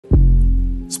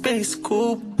Space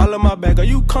coupe, all of my bag, are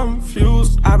you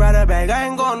confused? I ride a bag, I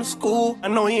ain't going to school. I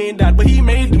know he ain't that, but he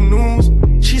made the news.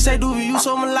 She say, Doobie, you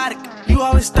so melodic. You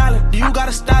always styling, you got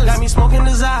a style. Got me smoking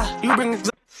the eye, you bring it.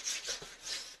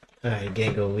 Alright,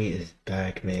 Gango, we is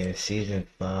back, man. Season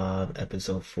 5,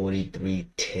 episode 43,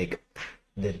 Tick.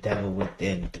 The Devil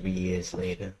Within 3 years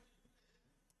later.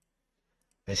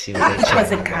 Let's see what they're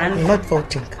chatting about. Not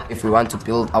voting. If we want to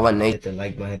build our nation. Hit the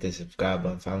like button, hit the subscribe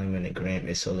button, follow me on the gram,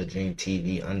 it's Solar Dream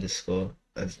TV _.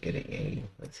 Let's get it, Gango.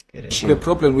 Let's get it. The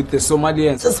problem with the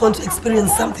Somalians. Just want to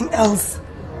experience something else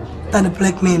than a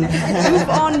black man. Move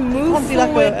on, move be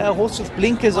like a horse with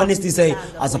blinkers. Honestly say,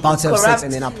 I was about to have sex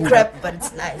and then I pulled crap, up. but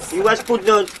it's nice. He was put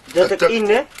the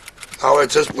in, eh? Now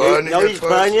it's just burning. Now he's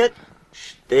burning it.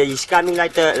 He's coming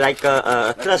like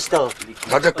a crystal.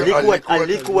 A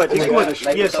liquid.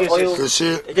 Yes. You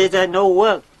see, There's no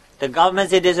work. The government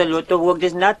said there's a lot of work.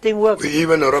 There's nothing work. we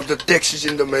even rob the taxis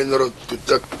in the main road to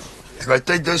take. If I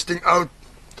take this thing out,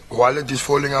 wallet is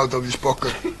falling out of his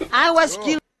pocket. I was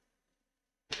killed.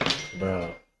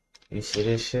 Bro, you see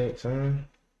this shit, son?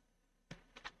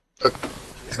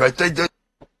 If I take this,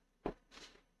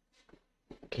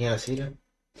 Can y'all see that?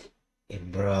 Yeah,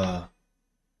 bro.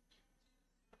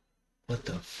 What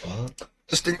the fuck?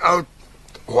 thing out,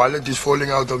 wallet is falling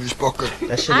out of his pocket.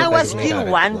 That shit I look like was it's made out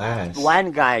killed of glass.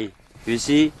 one guy, you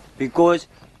see, because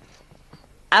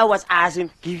I was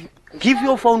asking, give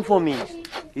your phone for me.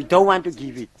 You don't want to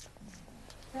give it.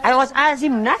 I was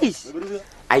asking him nice.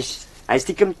 I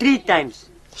stick him 3 times.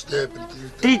 Step.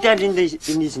 3 times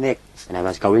in his neck. And I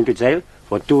was going to jail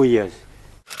for 2 years.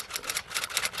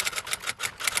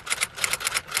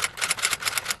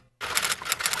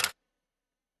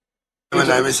 My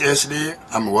name is Ashley.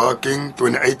 I'm working,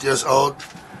 28 years old,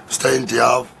 stay in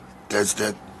Diaf. That's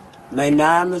that. Mijn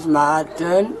naam is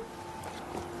Maarten.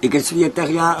 Ik is 40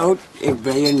 jaar oud. Ik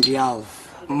ben in Delft.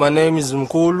 My name is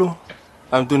Mkulu.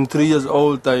 I'm 23 years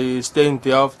old. I stay in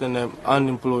Delft and I'm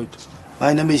unemployed.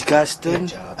 My name is Gaston.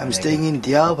 I'm staying in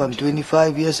Delft. I'm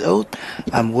 25 years old.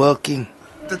 I'm working.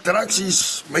 The drugs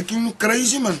is making me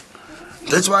crazy, man.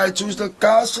 That's why I choose the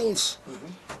castles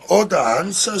or the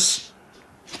Hansas.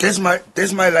 That's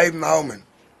my life now, man.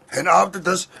 And after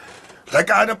this, like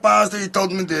other pastor, he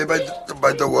told me there by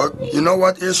the work. You know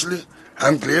what, Ashley?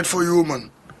 I'm glad for you,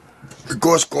 man.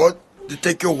 Because God, He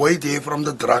take you away there from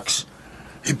the drugs.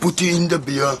 He put you in the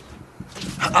beer.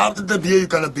 After the beer, you're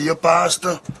gonna be a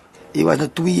pastor. Ik was nog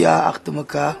 2 jaar achter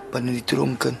elkaar, wanneer ik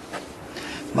dronken.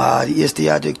 Maar de eerste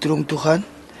jaar dat ik dronk toe gaan,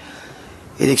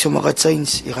 heb ik zomaar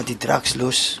gezegd, ik ga die drugs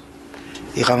los.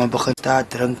 Ik ga maar beginnen te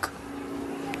drinken.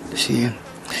 Zie je?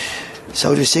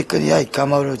 So the second year I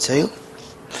come out of jail,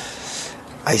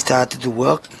 I started to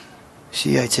work.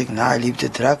 See, I think now I leave the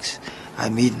drugs. I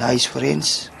meet nice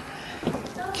friends.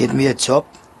 Get me a job,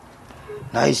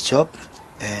 nice job,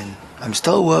 and I'm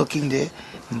still working there.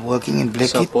 I'm working in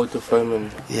Blackheath. Support the family.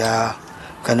 Yeah,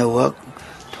 gonna work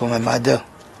for my mother,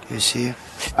 you see.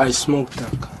 I smoke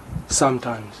crack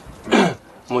sometimes.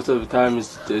 Most of the time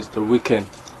it's the weekend.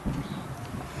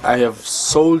 I have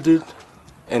sold it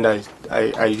and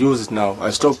I use it now.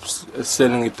 I stopped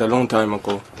selling it a long time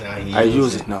ago. I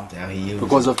use it now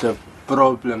because of the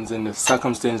problems and the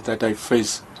circumstances that I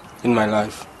face in my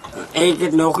life. Ik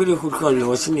heb nog niet goed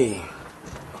gelost, nee.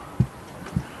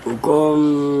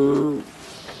 Hoekom...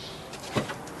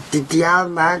 Dit jaar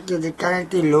maak je, dan kan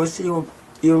ik die los op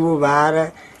je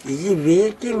bewaren. Je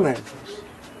weet man.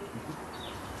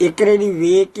 Ik krijg die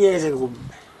weekje, zeg,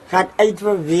 gaat uit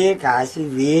voor week, als je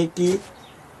weekje.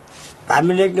 Wat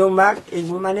moet ik nou maken? Ik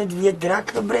moet maar net weer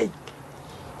drak gebruiken.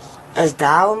 Dus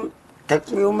daarom, dat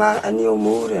ik me maar aan je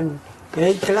moeder en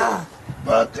krijg klaar.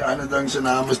 Maar de andere ding zijn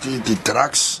naam is die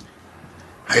drugs.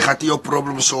 Hij gaat die op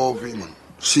problemen solven, man.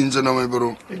 Zien ze nou, mijn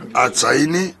bro. Als hij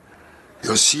niet,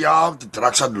 je ziet af, die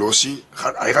drugs gaat los.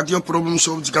 Hij gaat die op problemen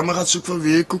solven. Dus ik kan maar gaan zoeken van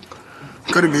week ook.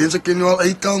 Kan die mensen kunnen wel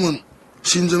uithalen, man.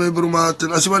 Zien ze, mijn bro,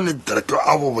 maat. Als je maar niet druk je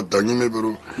af of wat dan niet, mijn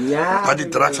bro. Ja. Maar die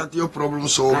drugs gaat die op problemen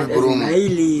solven, Dat bro. is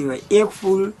mijn leven. Ik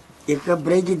voel, ik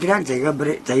gebruik die drugs.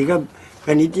 Ik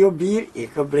geniet die op bier. Ik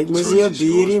gebruik mijn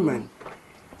bier, man.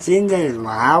 Zien ze,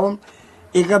 maar waarom?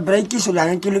 Ik gebruik die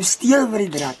zolang ik jullie stil voor die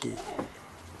drakje.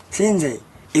 Zien ze?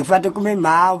 Ik vat ook mijn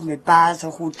ma of mijn pa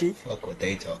zo goed. Fuck what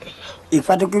they talking about. Ik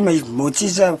vat ook mijn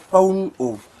moeders phone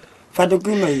of. Vat ook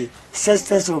mijn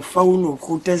zusters of phone of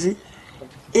goed te zien.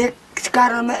 Ik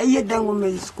skarrel mijn eigen ding op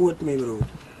mijn schoot, mijn bro.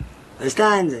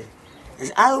 Verstaan ze? Dat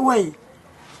is alweer.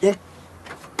 Ik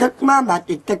tik maar wat.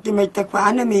 Ik tik die mijn tik voor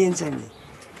andere mensen.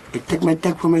 Ik tik mijn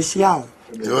tik voor mezelf.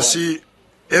 You see,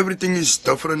 everything is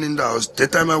different in the house.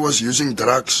 That time I was using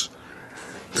drugs.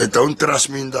 They don't trust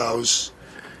me in the house.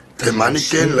 The money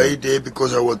can lay there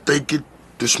because I will take it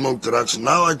to smoke drugs.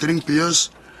 Now I drink beers.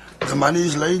 The money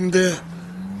is laying there.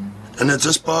 And it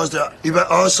just passed there. If I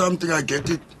ask something, I get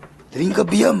it. Drink 'n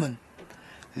bier, man.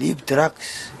 Leave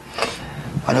drugs.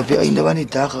 En op die einde van die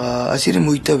dag, as jy die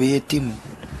moeite weet, man.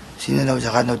 Sien jy nou, sy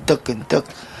gaan nou tik en tik.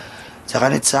 Sy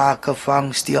gaan net sake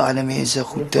vang, steel ander mense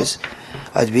goedes.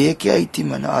 Het weet jy uit,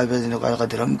 man. As jy nog al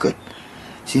gedrink het.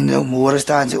 Sien jy nou, môre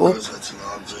staan sy op.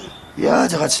 Ja,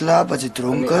 sy gaat slaap as sy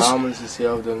dronk is.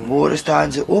 Môre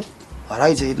staan sy op.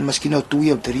 Alright, sy het miskien nou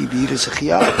 2 of 3 biere sig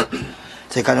jaar.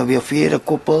 Sy kan nou weer 4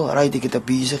 koppel. Alright, ek het 'n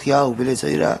bezig jaar. Hoeveel is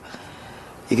sy daar?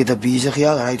 Ek het 'n bezig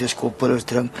jaar. Alright, ons koppel, ons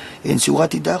drink. En so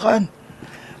gaat die dag aan.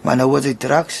 Maar nou wat sy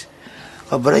drugs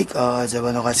gebruik, sy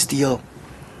wil nog gaan steel.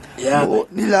 Ja. No,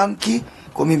 nie lankie,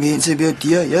 kom die mense by jou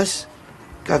dier, yes.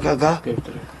 Kaka.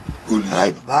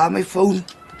 Alright, waar my phone?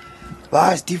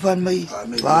 Waar is die van my?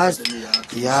 Waar is...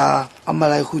 Ja,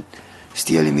 allemaal hy goed.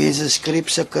 Steel die mense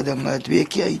skripsikke dinge, het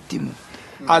weekie uit die man.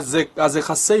 As ek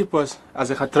ga syp is, as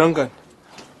ek ga drinken,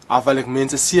 of wil ek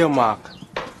mense seer maak.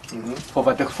 Voor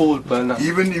wat ek voel binne.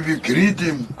 Even if you greet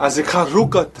him. As ek ga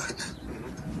roek het,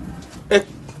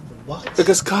 ek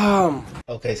is calm.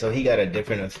 Okay, so he got a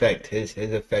different effect. His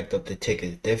effect of the tick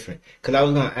is different. Cause I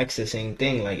was gonna ask the same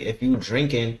thing. Like, if you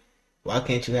drinking, why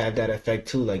can't you have that effect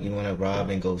too? Like, you wanna rob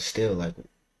and go steal, like,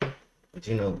 but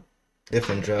you know,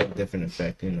 different drug, different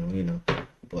effect. You know.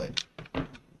 But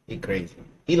he crazy.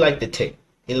 He like the tick.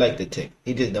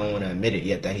 He just don't wanna admit it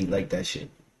yet that he like that shit.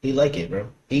 He like it, bro.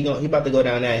 He about to go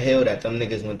down that hill that them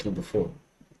niggas went through before.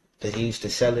 Cause he used to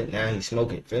sell it, now he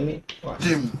smoke it. Feel me? Watch.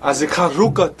 As ek ga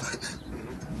roek het,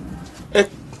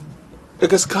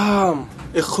 ek is calm.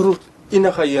 Ek groet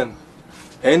enige een.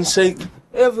 Handshake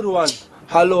everyone.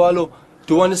 Hello.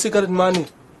 Do you want a cigarette money?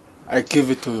 I give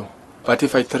it to you. But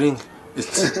if I drink,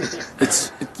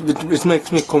 it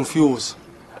makes me confused.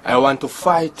 I want to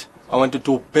fight. I want to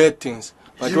do bad things.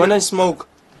 But when I smoke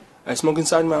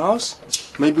inside my house.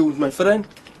 Maybe with my friend.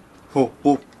 Who?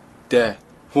 There.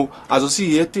 Who? As ons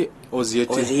Yeti. Ons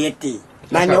Yeti.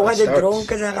 Maar nou wat jy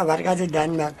dronken is, wat gaan jy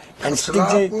dan maak? Dan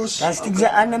stiek jy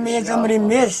ander mense om die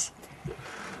mes.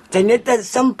 Het is net een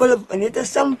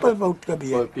simpel fout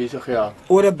gebeur.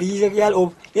 Oor een bezig jaar,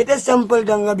 of net een simpel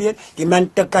ding gebeur. Die man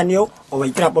tik aan jou, of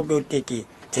hy trap op jou tikkie.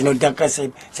 Sy nou dik as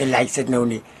sy lijkt het nou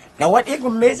nie. Nou wat ek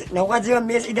mes, nou wat jy een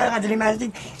mes, iedereen gaat die mens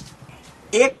stiek.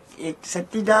 Ik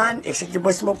zit die daar, ik zit die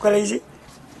bosmokkeleisie.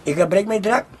 Ik gebruik mijn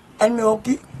drank en mijn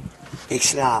hockey. Ik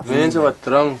slaap. Mensen wat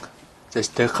drank, ze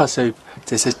is dik gesuip.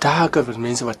 Ze is taken voor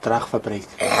mensen wat drank verbruiken.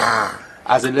 Ja.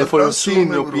 Als ze voor ons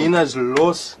zien, je benen is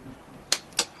los.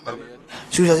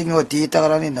 Soos as ek nou 'n dieet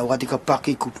gaan en nou wat ek 'n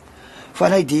pakkie koop.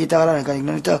 Vanuit dieet gaan kan ek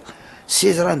nou net 'n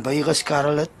R6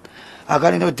 bygeskarrel het. Ek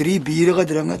kan nou 3 biere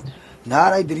gedrink het. Na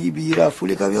daai 3 biere voel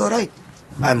ek weer alright.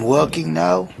 I'm working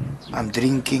now. I'm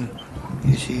drinking.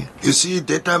 You see,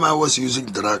 that time I was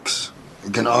using drugs.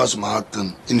 You can ask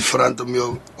Martin in front of me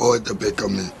or at the back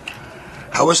of me.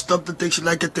 I was stopped the taxi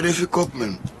like a traffic cop,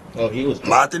 man. Oh, he was.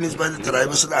 Martin is by the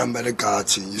driver's and I'm by the car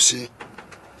seat, you see.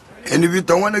 And if you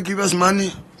don't want to give us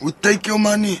money, we take your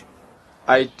money.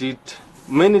 I did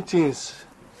many things.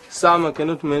 Some I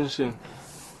cannot mention.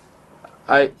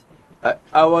 I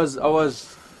was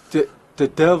the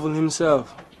devil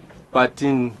himself, but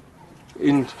in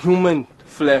human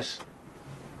flesh.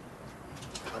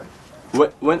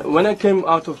 When I came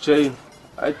out of jail,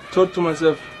 I thought to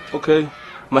myself, okay,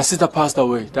 my sister passed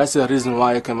away. That's the reason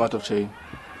why I came out of jail.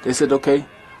 They said, okay,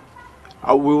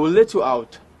 we will let you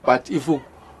out, but if you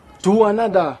do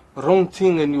another wrong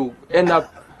thing and you end up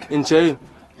in jail,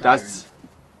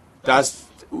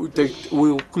 they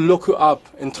will lock you up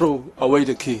and throw away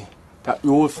the key. That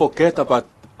you will forget about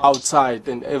outside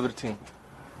and everything.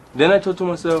 Then I thought to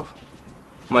myself,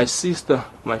 my sister,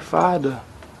 my father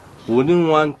wouldn't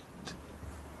want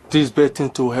this bad thing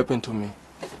to happen to me.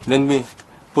 Let me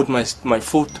put my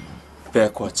foot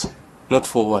backwards, not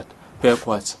forward,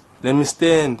 backwards. Let me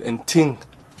stand and think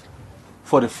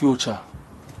for the future.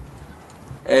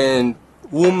 And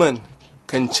women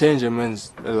can change a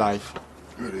man's life.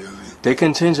 They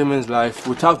can change a man's life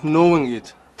without knowing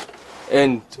it.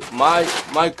 And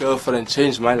my girlfriend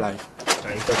changed my life.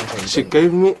 She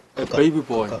gave me a baby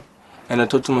boy. And I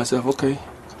thought to myself, okay,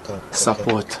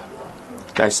 support.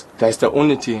 That's the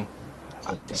only thing.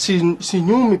 She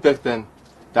knew me back then,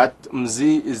 that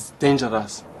Mzi is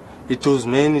dangerous. It was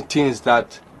many things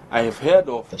that I have heard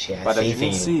of, but I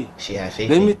didn't see.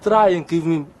 Let me try and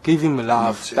give him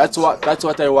love. That's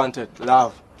what I wanted,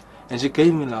 love. And she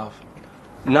gave me love.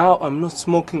 Now I'm not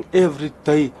smoking every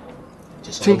day.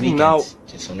 Just thinking on the now, weekends.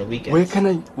 Just on the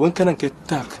weekends. when can I get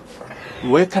dark?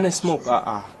 Where can I smoke?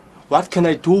 What can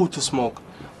I do to smoke?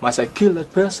 Must I kill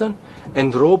that person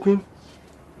and rob him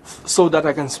so that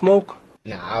I can smoke?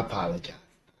 Nah, I apologize.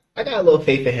 I got a little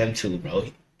faith in him too, bro.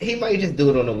 He might just do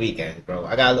it on the weekends, bro.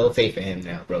 I got a little faith in him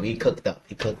now, bro. He cooked up.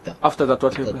 After that,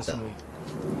 what happens to me?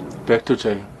 Back to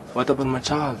jail. What about my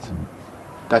child?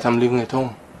 That I'm living at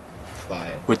home.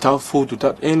 Fire. Without food,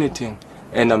 without anything.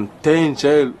 And I'm staying in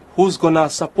jail. Who's gonna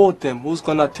support them? Who's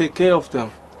gonna take care of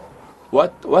them?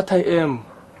 What I am?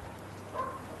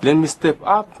 Let me step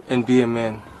up and be a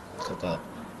man. Cook up.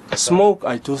 Smoke,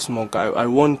 I do smoke. I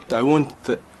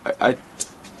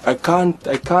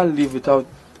can't live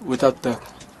without that.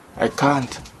 I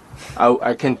can't.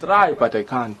 I can try, but I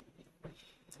can't.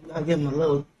 You gotta give him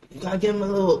a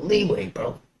little leeway,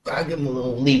 bro. Gotta give him a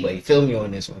little leeway. Feel me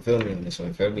on this one. Feel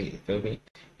me?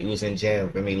 He was in jail.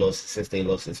 Feel me? He lost his sister. He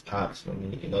lost his pops. Feel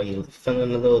me? You know, he was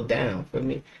feeling a little down. Feel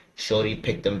me? Shorty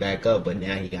picked him back up, but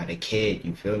now he got a kid.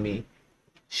 You feel me?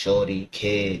 Shorty,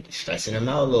 kid, stressing him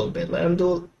out a little bit. Let him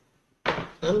do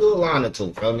a line or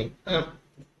two. Feel me? Come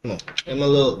on, give him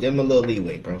a little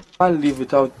leeway, bro. I can't live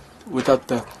without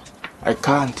that. I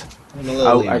can't.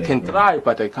 I can try,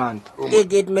 but I can't.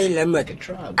 Ik het my limit.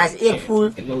 As ek voel,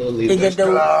 ek het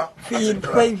nou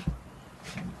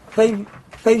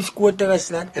 5 skote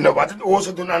geslaan. En wat het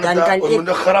ons doen aan het om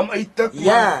de gram uit te komen?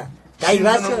 Ja, dat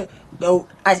was nou,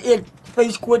 as ek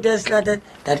 5 skote geslaan het,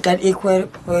 dan kan ek voor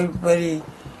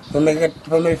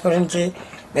my vriend sê,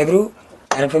 my broer,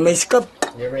 en voor my skip.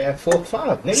 You're at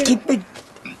 4-5, nigga. Skip het.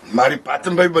 Maar die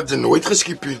Battenby wat ze nooit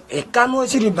geskip het. Ek kan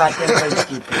mos die Battenby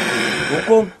skip.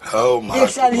 Hoekom?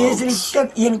 Ek sal hier in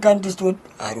tik een kant stoot,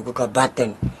 roep ek 'n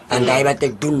batten. En daai wat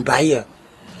ek doen baie.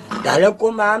 Dan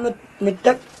kom maar met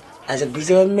tik. As ek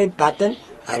besig met batten,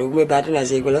 roep my batten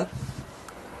as ek wil.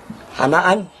 Gaan maar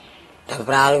aan. Dan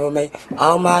vra hulle vir my,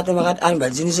 "Ou maat, maar gaan aan,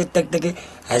 wat sien jy tik.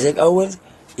 As ek ouens,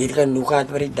 hier kan nog gehad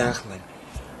vir die dag man.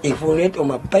 Ek voel net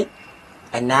om 'n pyp.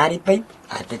 En na die pyp,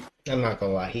 I'm not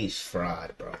gonna lie, he's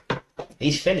fried, bro.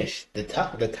 He's finished. The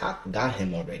top got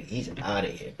him already. He's out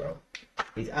of here, bro.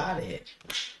 He's out of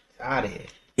here.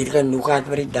 Hier kan nog gehad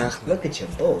vir die dag. Look at your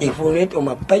boy. Ek voel net om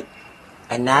 'n pyp.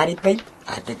 En na die pyp,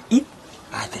 ek eet,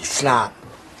 ek slaap.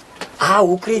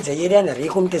 Hoe kry jy dan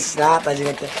reg om te slaap as jy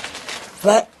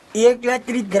wat ek laat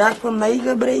die drank van my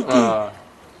gebruik.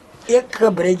 Ek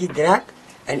gebruik die drank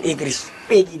en ek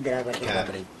respek die drank wat ek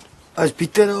gebruik. As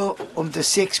Pieter om te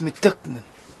seks met tik man.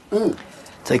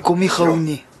 Sy kom nie gou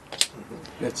nie.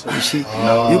 You see,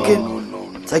 you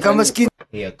can. Sy kan miskien.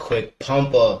 He a quick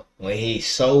pumper when he's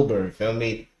sober. Feel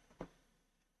me?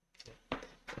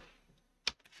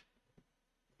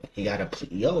 He gotta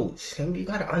you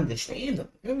gotta understand him.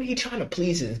 Remember, he trying to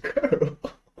please his girl.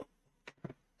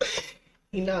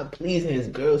 He not pleasing his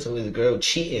girl, so his girl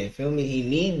cheating. Feel me? He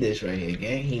need this right here,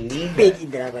 gang. He need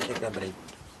that.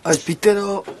 As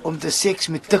Pieter om te seks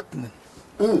met tik man.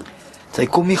 Sy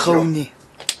kom nie gou nie.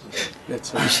 You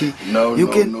see, you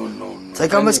can. Sy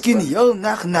kan miskien heel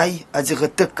nag nei as jy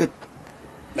getik het.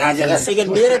 Maar jy sê jy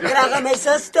meer krag aan my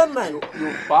suster man.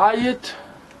 You buy it.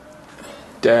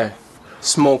 There.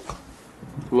 Smoke.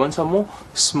 You want some more?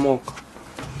 Smoke.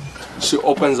 She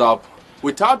opens up.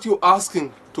 Without you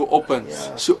asking to open.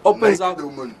 She opens up.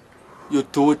 You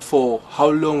do it for how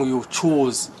long you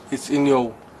choose. It's in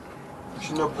your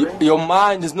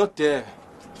mind is not there.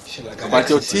 But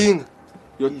your thing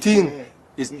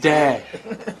is there.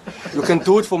 You can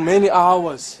do it for many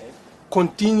hours.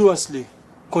 Continuously.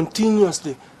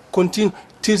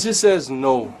 Till she says,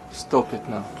 no, stop it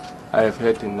now. I have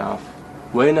had enough.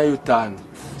 When are you done?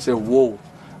 Say, whoa,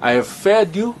 I have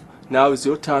fed you, now it's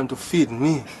your time to feed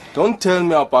me. Don't tell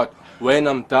me about when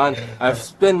I'm done. I've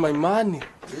spent my money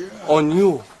on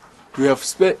you.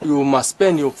 You must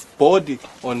spend your body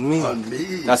on me.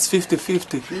 That's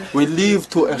 50-50. We live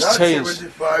to exchange.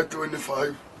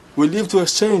 25. We live to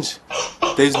exchange.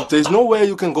 There's no way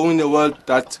you can go in the world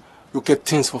that you get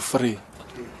things for free.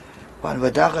 Let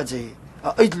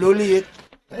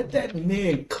that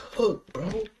man cook, bro.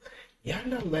 Y'all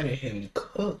not letting him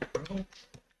cook, bro.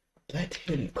 Let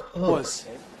him cook.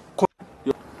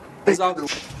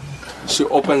 She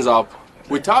opens up.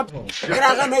 Without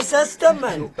my sister,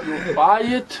 man. You buy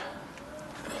it.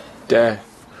 There.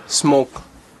 Smoke.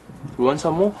 You want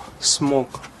some more?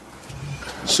 Smoke.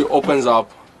 She opens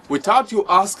up. Without you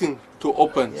asking to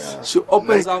open. She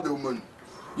opens up.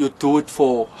 You do it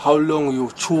for how long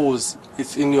you choose.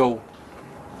 It's in your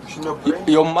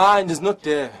mind is not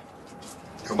there.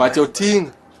 But your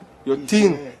thing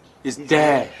is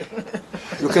there.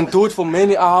 You can do it for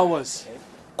many hours.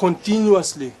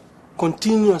 Continuously.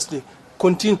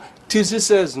 Till she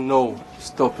says, no,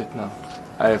 stop it now.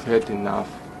 I have had enough.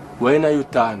 When are you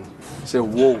done? Say,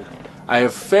 whoa, I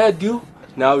have fed you.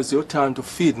 Now it's your time to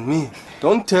feed me.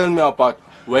 Don't tell me about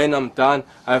when I'm done.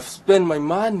 I've spent my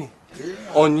money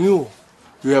on you.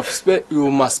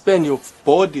 You must spend your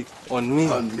body on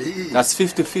me. On me. That's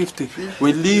 50-50.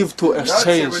 We live to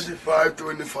exchange. Not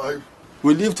 75-25.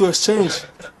 We live to exchange.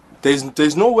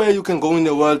 There's no way you can go in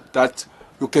the world that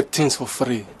you get things for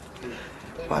free.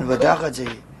 Man, wat daar gaat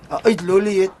jy? Uit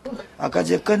lolly het. Ek kan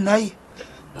jy kan hy.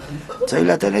 Sy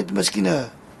laat net miskien 'n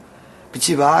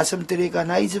bietjie wasem trek aan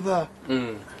hy se ba.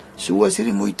 So as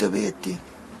jy moeite weet.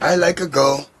 I like a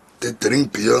girl that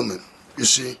drink beer, man. You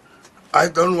see, I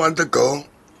don't want a girl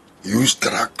use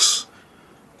drugs.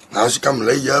 Now she come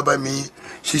lay here by me.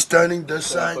 She's turning this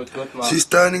side. She's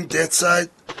turning that side.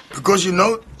 Because you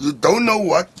don't know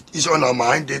what is on her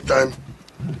mind that time.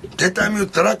 That time you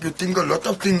drug, you think a lot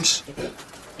of things.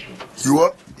 You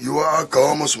are a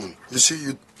girl, man. You see,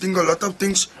 you think a lot of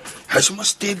things. I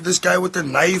must take this guy with a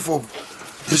knife or,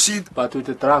 you see. But with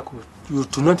the drug, you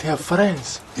do not have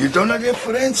friends. You do not have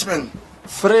friends, man.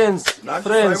 Friends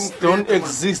don't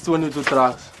exist when you do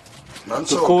drugs.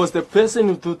 Because the person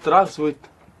you do drugs with,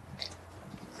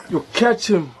 you catch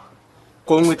him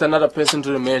going with another person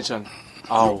to the mansion.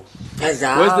 Ow. Where's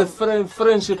the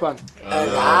friendship on?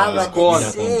 It's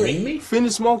gone.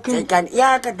 Finish smoking. Sy kan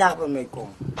elke dag by my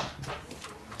kom.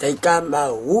 Sy kan maar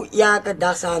hoe elke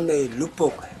dag saam met my loop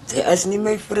ook. Sy is nie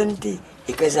my vriendie,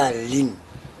 ek is haar lien.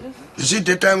 You see,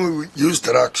 that time we used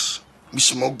drugs, we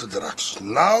smoked the drugs.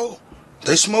 Now,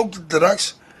 they smoke the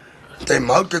drugs, they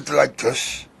mouth it like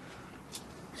this.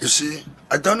 You see,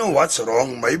 I don't know what's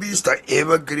wrong. Maybe it's the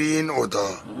evergreen or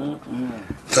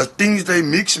the things they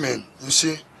mix, man. You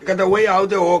see, they got the way how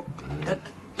they walk.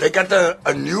 They got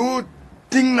a new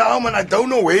thing now, man. I don't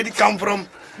know where it come from.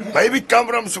 Maybe it come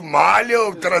from Somalia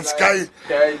or Transkei.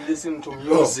 They listen to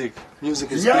music.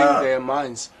 Music is playing their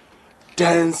minds.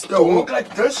 Dance. They walk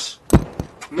like this.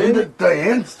 And the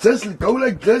hands just go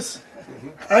like this.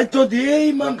 I thought,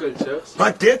 hey, man.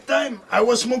 But that time, I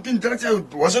was smoking drugs. I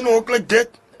wasn't walk like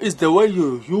that. It's the way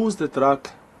you use the drug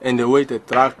and the way the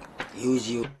drug use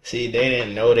you. See, they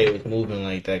didn't know they was moving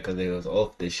like that because they was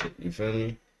off this shit. You feel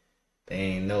me? They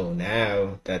ain't know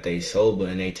now that they sober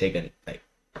and they take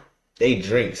they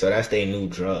drink, so that's their new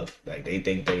drug. Like they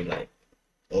think they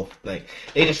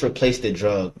they just replaced the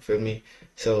drug. You feel me?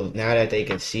 So now that they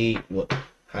can see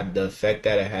how the effect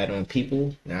that it had on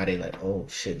people, now they like, oh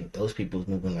shit, those people's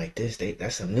moving like this.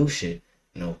 That's some new shit.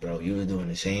 No, bro, you was doing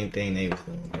the same thing they was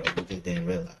doing, bro. You just didn't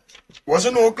realize.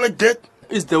 Wasn't walk like that.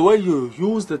 It's the way you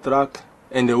use the drug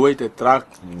and the way the drug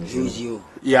use you.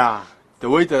 Yeah, the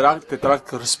way the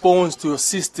drug responds to your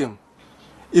system.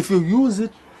 If you use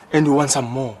it and you want some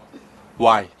more,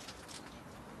 why?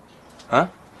 Huh?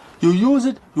 You use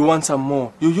it, you want some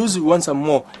more. You use it, you want some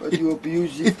more. But you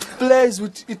abuse it.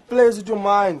 It plays with your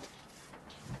mind.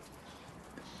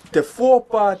 The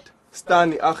voorpart staan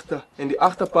nie agter en die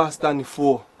agterpart staan nie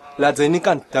voor. Laat sy nie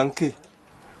kan dankie.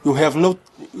 You have no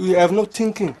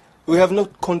thinking. You have no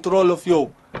control of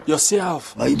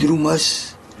yourself. My droom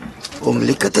is om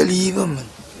lekker te lewe, man.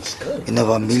 In 'n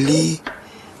familie,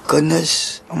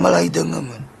 kinders, almal hy dinge,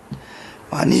 man.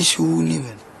 Maar nie so nie,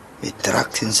 man. Met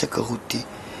drugs en sulke goedie.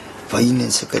 Wyn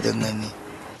en sulke dinge nie.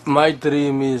 My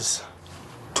dream is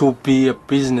to be a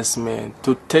businessman,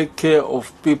 to take care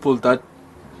of people that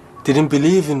didn't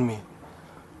believe in me,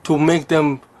 to make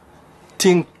them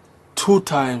think 2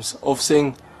 times of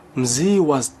saying Mzee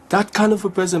was that kind of a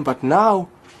person, but now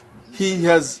he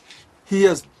has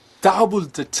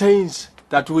doubled the change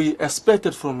that we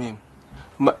expected from him.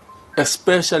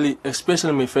 Especially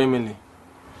my family.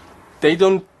 They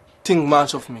don't think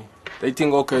much of me. They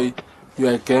think, okay, you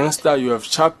are a gangster, you have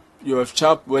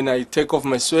chop. When I take off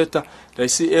my sweater, they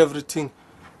see everything.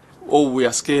 Oh, we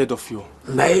are scared of you.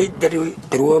 My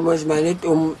droom is maar net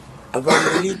om 'n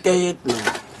familie te hê,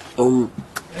 om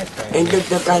eintlik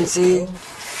te kan sê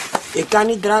ek kan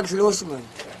nie drugs los, man.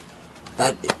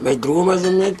 Maar my droom is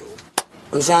net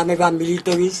om saam met my familie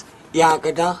te wees,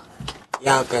 elke dag,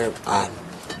 elke aand.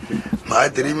 My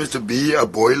dream is to be a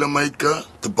boilermaker,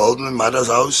 to build my mother's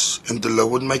house, and to live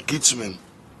with my kids, man.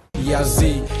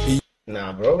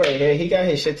 Nah, bro, right here, he got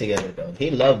his shit together, though.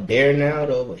 He love beer now,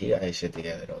 though, but he got his shit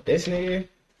together, though. This nigga,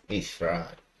 he's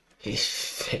fried. He's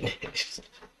finished.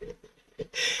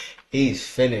 He's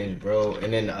finished, bro.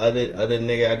 And then the other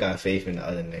nigga, I got faith in the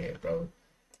other nigga, bro.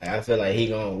 Like, I feel like he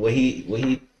gonna, what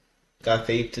he got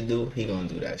faith to do, he gonna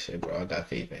do that shit, bro. I got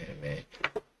faith in him, man.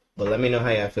 But let me know how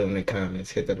y'all feel in the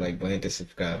comments. Hit the like button, hit the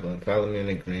subscribe button. Follow me on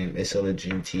the gram. It's all a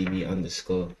dream TV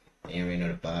 _ You already know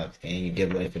the vibes. And you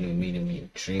get away from the meeting when you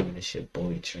dreaming this shit,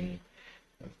 boy, dream.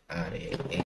 I'm out of here.